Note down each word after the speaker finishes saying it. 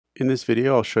In this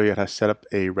video, I'll show you how to set up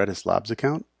a Redis Labs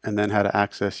account and then how to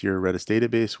access your Redis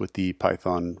database with the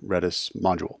Python Redis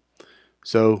module.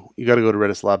 So you got to go to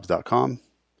redislabs.com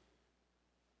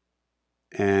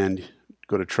and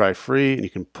go to try free, and you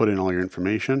can put in all your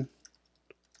information.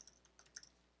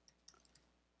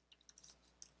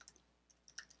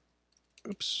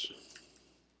 Oops.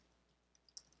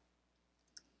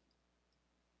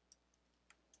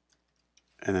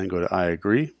 And then go to I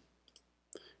agree,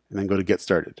 and then go to get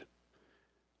started.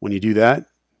 When you do that,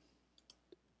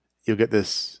 you'll get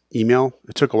this email.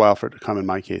 It took a while for it to come in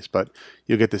my case, but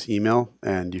you'll get this email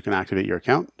and you can activate your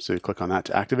account. So you click on that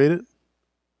to activate it.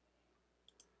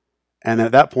 And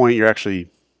at that point, you're actually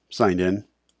signed in,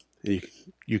 and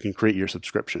you can create your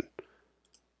subscription.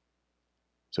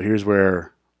 So here's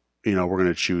where, we're going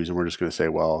to choose, and we're just going to say,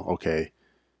 well, okay,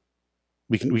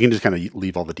 we can just kind of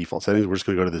leave all the default settings. We're just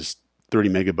going to go to this 30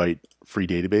 megabyte free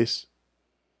database,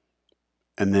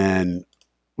 and then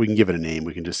we can give it a name.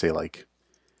 We can just say like,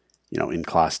 in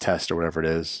class test or whatever it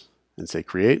is, and say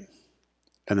create,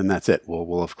 and then that's it.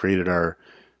 We'll have created our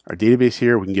database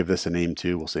here. We can give this a name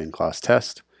too. We'll say in class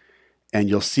test, and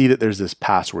you'll see that there's this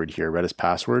password here, Redis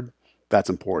password. That's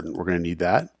important. We're going to need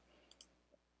that,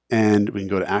 and we can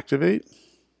go to activate.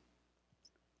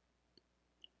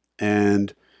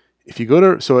 And if you go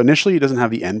to, so initially it doesn't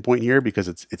have the endpoint here because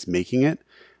it's making it,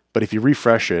 but if you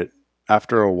refresh it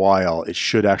after a while, it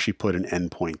should actually put an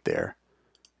endpoint there.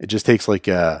 It just takes like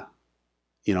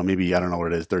maybe, I don't know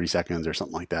what it is, 30 seconds or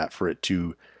something like that for it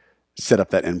to set up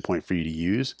that endpoint for you to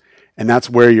use. And that's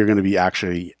where you're going to be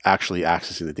actually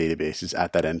accessing the database, is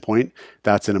at that endpoint.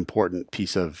 That's an important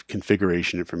piece of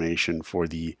configuration information for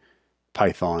the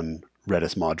Python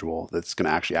Redis module that's going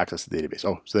to actually access the database.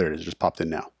 Oh, so there it is. It just popped in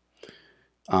now.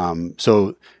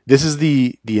 So this is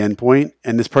the endpoint,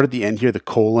 and this part at the end here, the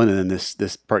colon, and then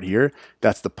this part here,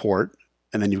 that's the port.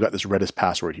 And then you've got this Redis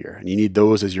password here, and you need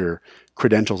those as your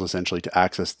credentials essentially to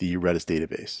access the Redis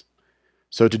database.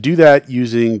 So to do that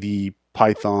using the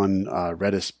Python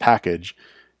Redis package,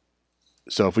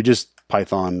 so if we just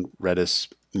Python Redis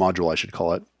module, I should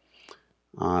call it.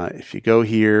 If you go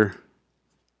here,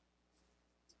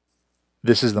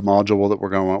 this is the module that we're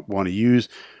going to want to use.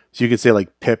 So you can say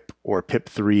like pip or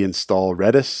pip3 install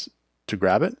Redis to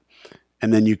grab it,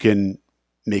 and then you can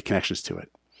make connections to it.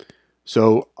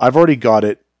 So I've already got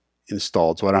it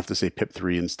installed, so I don't have to say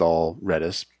pip3 install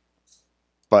Redis,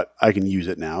 but I can use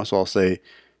it now. So I'll say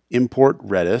import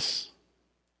Redis,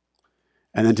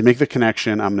 and then to make the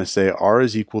connection, I'm going to say r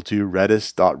is equal to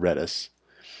redis.redis,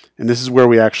 and this is where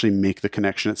we actually make the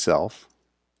connection itself.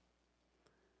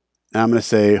 Now I'm going to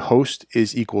say host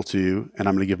is equal to, and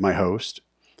I'm going to give my host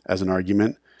as an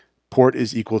argument. Port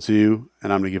is equal to,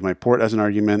 and I'm going to give my port as an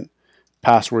argument.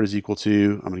 Password is equal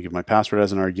to, I'm going to give my password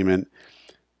as an argument.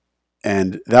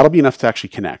 And that'll be enough to actually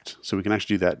connect. So we can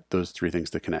actually do that, those three things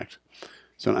to connect.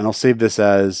 So, and I'll save this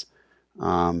as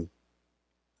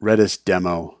Redis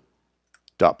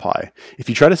demo.py. If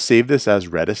you try to save this as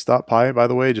redis.py, by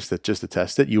the way, just to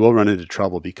test it, you will run into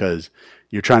trouble because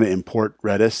you're trying to import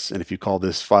Redis. And if you call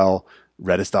this file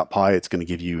redis.py, it's going to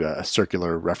give you a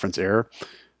circular reference error.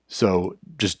 So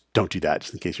just don't do that,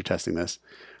 just in case you're testing this.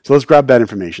 So let's grab that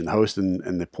information, the host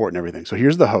and the port and everything. So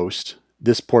here's the host,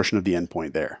 this portion of the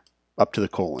endpoint there, up to the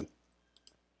colon.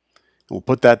 And we'll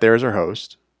put that there as our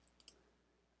host.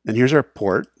 And here's our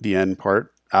port, the end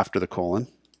part after the colon.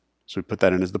 So we put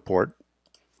that in as the port.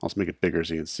 I'll just make it bigger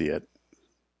so you can see it.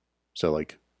 So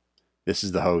like, this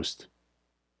is the host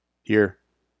here.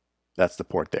 That's the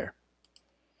port there.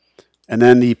 And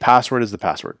then the password is the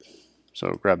password.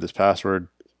 So grab this password,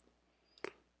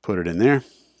 put it in there,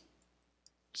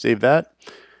 save that.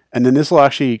 And then this will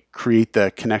actually create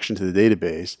the connection to the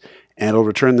database, and it'll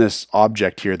return this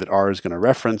object here that R is going to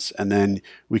reference, and then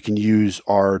we can use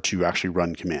R to actually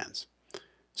run commands.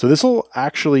 So this will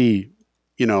actually,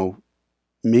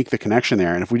 make the connection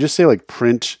there. And if we just say like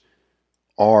print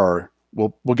R,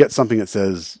 we'll get something that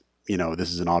says,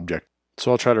 this is an object.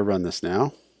 So I'll try to run this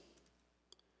now.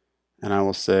 And I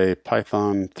will say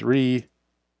Python 3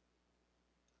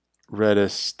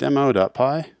 Redis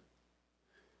demo.py.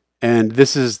 And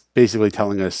this is basically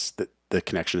telling us that the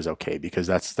connection is okay, because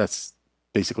that's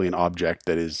basically an object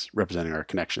that is representing our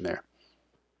connection there.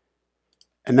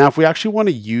 And now if we actually want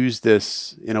to use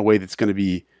this in a way that's going to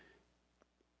be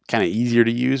kind of easier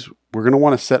to use, we're going to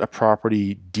want to set a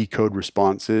property decode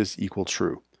responses equal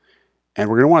true. And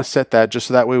we're going to want to set that just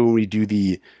so that way when we do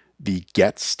the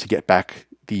gets to get back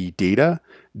the data,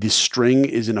 the string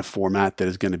is in a format that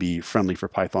is going to be friendly for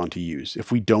Python to use.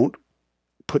 If we don't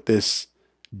put this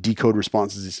decode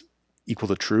responses equal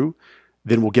to true,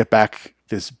 then we'll get back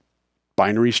this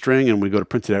binary string and we go to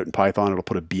print it out in Python, it'll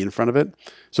put a B in front of it.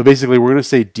 So basically we're going to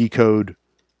say decode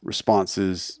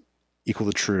responses equal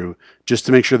to true, just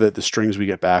to make sure that the strings we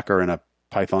get back are in a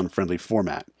Python friendly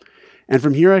format. And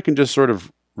from here I can just sort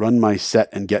of run my set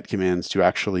and get commands to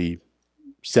actually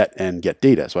set and get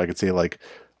data. So I can say like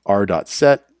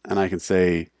r.set, and I can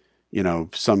say, you know,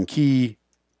 some key,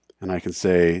 and I can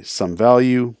say some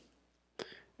value.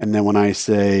 And then when I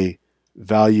say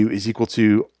value is equal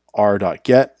to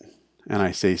r.get, and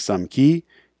I say some key,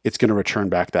 it's going to return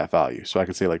back that value. So I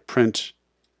can say like print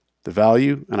the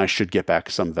value, and I should get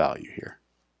back some value here.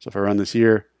 So if I run this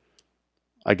here,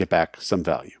 I get back some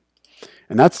value.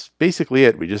 And that's basically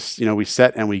it. We just, you know, we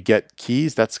set and we get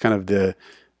keys. That's kind of the,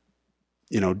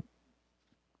 you know,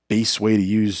 base way to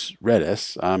use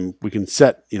Redis. We can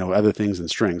set, you know, other things in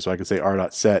strings. So I can say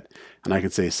r.set, and I can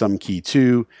say some key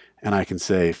 2, and I can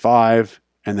say 5,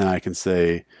 and then I can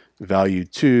say value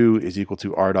 2 is equal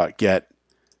to r.get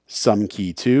some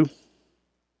key 2.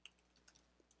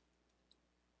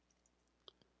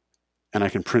 And I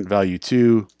can print value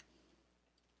 2,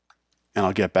 and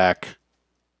I'll get back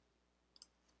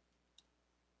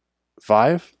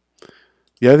 5.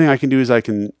 The other thing I can do is I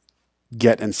can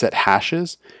get and set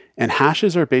hashes. And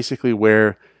hashes are basically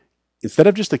where, instead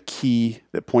of just a key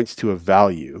that points to a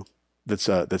value that's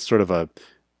sort of a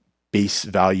base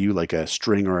value like a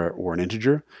string or an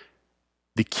integer,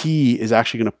 the key is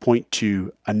actually going to point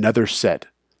to another set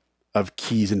of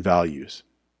keys and values.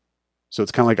 So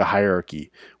it's kind of like a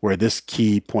hierarchy where this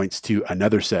key points to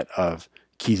another set of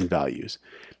keys and values.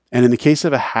 And in the case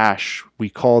of a hash, we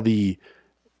call the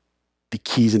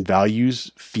keys and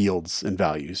values fields and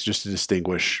values, just to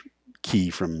distinguish key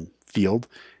from field,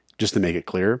 just to make it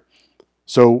clear.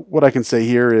 So what I can say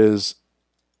here is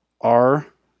r.hset,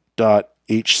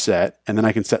 and then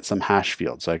I can set some hash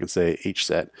field. So I can say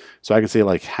hset. So I can say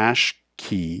like hash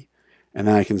key, and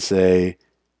then I can say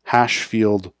hash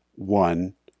field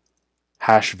 1,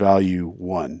 hash value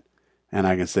 1. And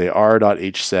I can say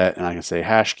r.hset, and I can say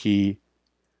hash key,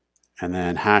 and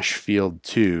then hash field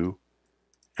 2,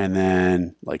 and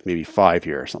then like maybe 5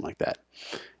 here or something like that.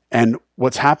 And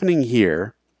what's happening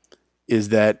here is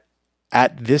that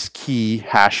at this key,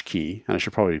 hash key, and I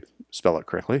should probably spell it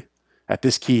correctly, at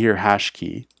this key here, hash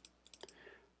key,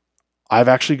 I've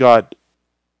actually got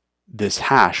this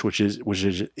hash, which is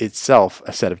itself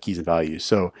a set of keys and values.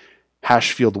 So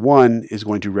hash field 1 is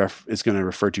going to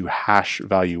refer to hash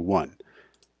value 1.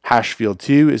 Hash field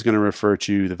 2 is going to refer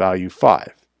to the value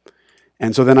 5.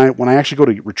 And so then when I actually go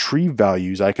to retrieve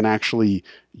values, I can actually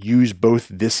use both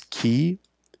this key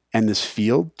and this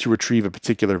field to retrieve a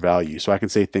particular value. So I can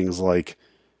say things like,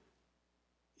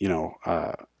 you know,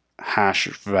 hash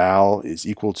val is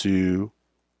equal to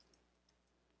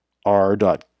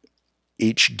r.hget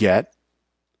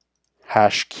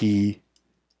hash key,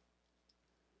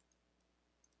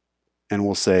 and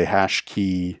we'll say hash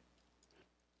key,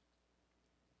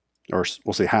 or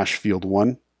we'll say hash field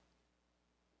 1.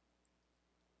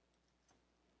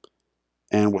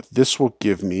 And what this will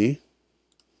give me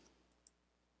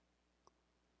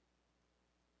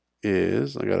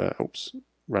is, I gotta,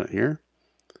 run it here.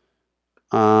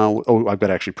 I've got to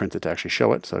actually print it to actually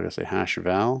show it. So I gotta say hash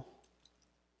val.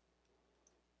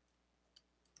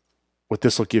 What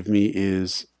this will give me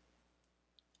is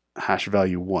hash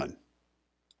value 1.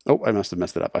 Oh, I must have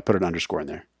messed it up. I put an underscore in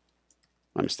there.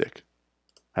 My mistake.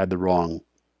 I had the wrong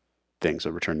thing, so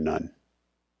return none.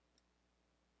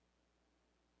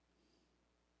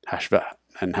 Hash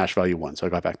value 1. So I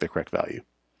got back the correct value.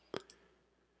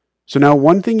 So now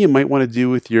one thing you might want to do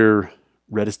with your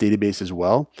Redis database as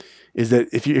well is that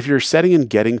if you're setting and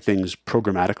getting things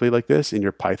programmatically like this in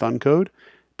your Python code,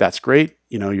 that's great.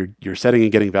 You know, you're setting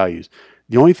and getting values.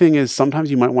 The only thing is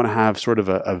sometimes you might want to have sort of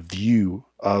a view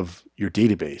of your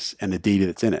database and the data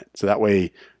that's in it. So that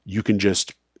way you can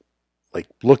just like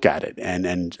look at it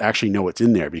and actually know what's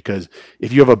in there. Because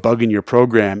if you have a bug in your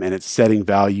program and it's setting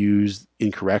values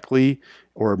incorrectly,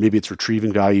 or maybe it's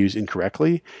retrieving values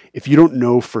incorrectly, if you don't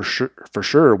know for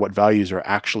sure what values are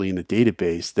actually in the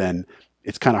database, then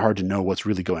it's kind of hard to know what's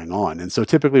really going on. And so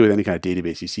typically with any kind of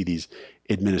database, you see these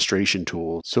administration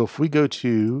tools. So if we go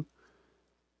to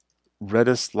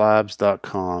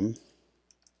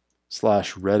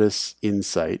redislabs.com/Redis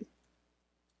Insight,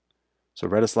 so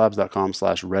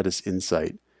redislabs.com/Redis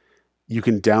Insight, you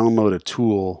can download a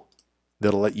tool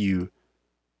that'll let you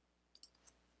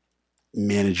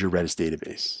manage your Redis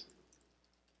database.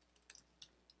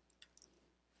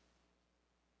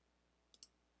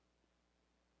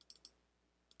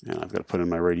 And I've got to put in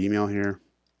my right email here.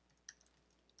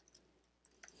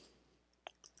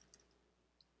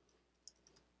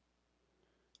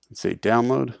 And say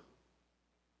download.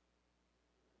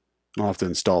 I'll have to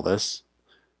install this.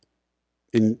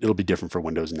 And it'll be different for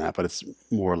Windows and that, but it's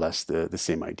more or less the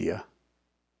same idea.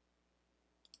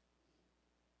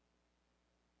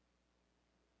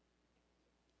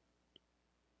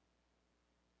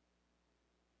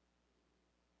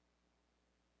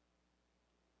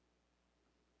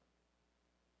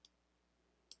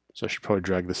 So I should probably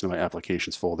drag this into my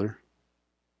applications folder.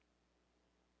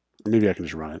 Or maybe I can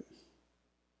just run it.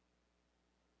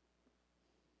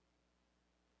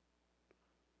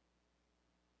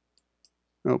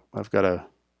 Nope, I've got to,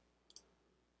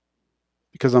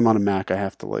 because I'm on a Mac, I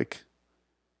have to like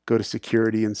go to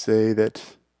security and say that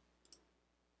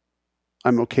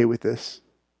I'm okay with this.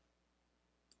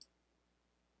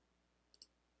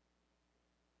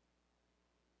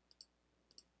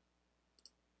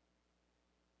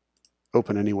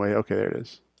 Open anyway. Okay, there it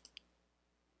is.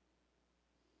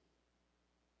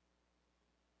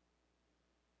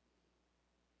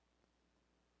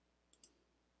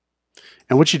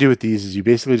 And what you do with these is you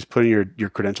basically just put in your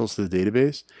credentials to the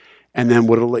database, and then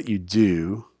what it'll let you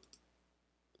do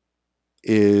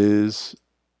is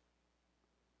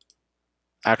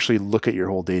actually look at your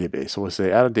whole database. So we'll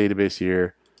say add a database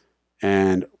here,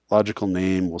 and logical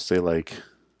name, we'll say like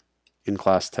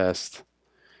in-class test,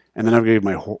 and then I'm going to give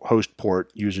my host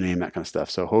port, username, that kind of stuff.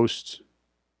 So host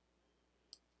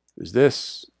is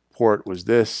this, port was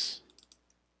this,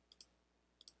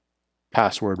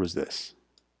 password was this.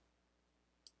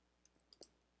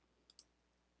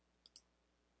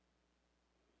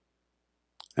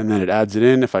 And then it adds it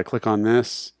in. If I click on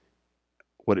this,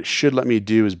 what it should let me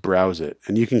do is browse it.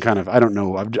 And you can kind of, I don't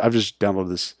know, I've just downloaded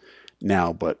this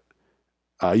now, but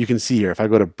you can see here, if I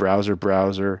go to browser,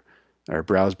 or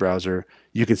browser,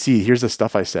 you can see here's the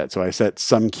stuff I set. So I set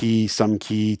some key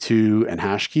 2, and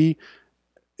hash key.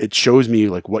 It shows me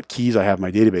like what keys I have in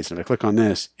my database. And if I click on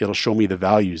this, it'll show me the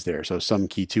values there. So some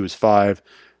key 2 is 5,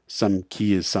 some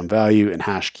key is some value, and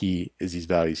hash key is these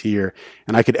values here.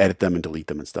 And I could edit them and delete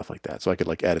them and stuff like that. So I could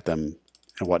like edit them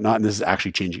and whatnot. And this is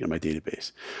actually changing in my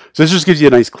database. So this just gives you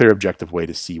a nice, clear, objective way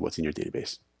to see what's in your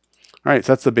database. All right,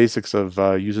 so that's the basics of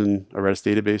using a Redis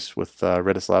database with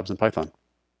Redis Labs and Python.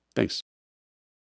 Thanks.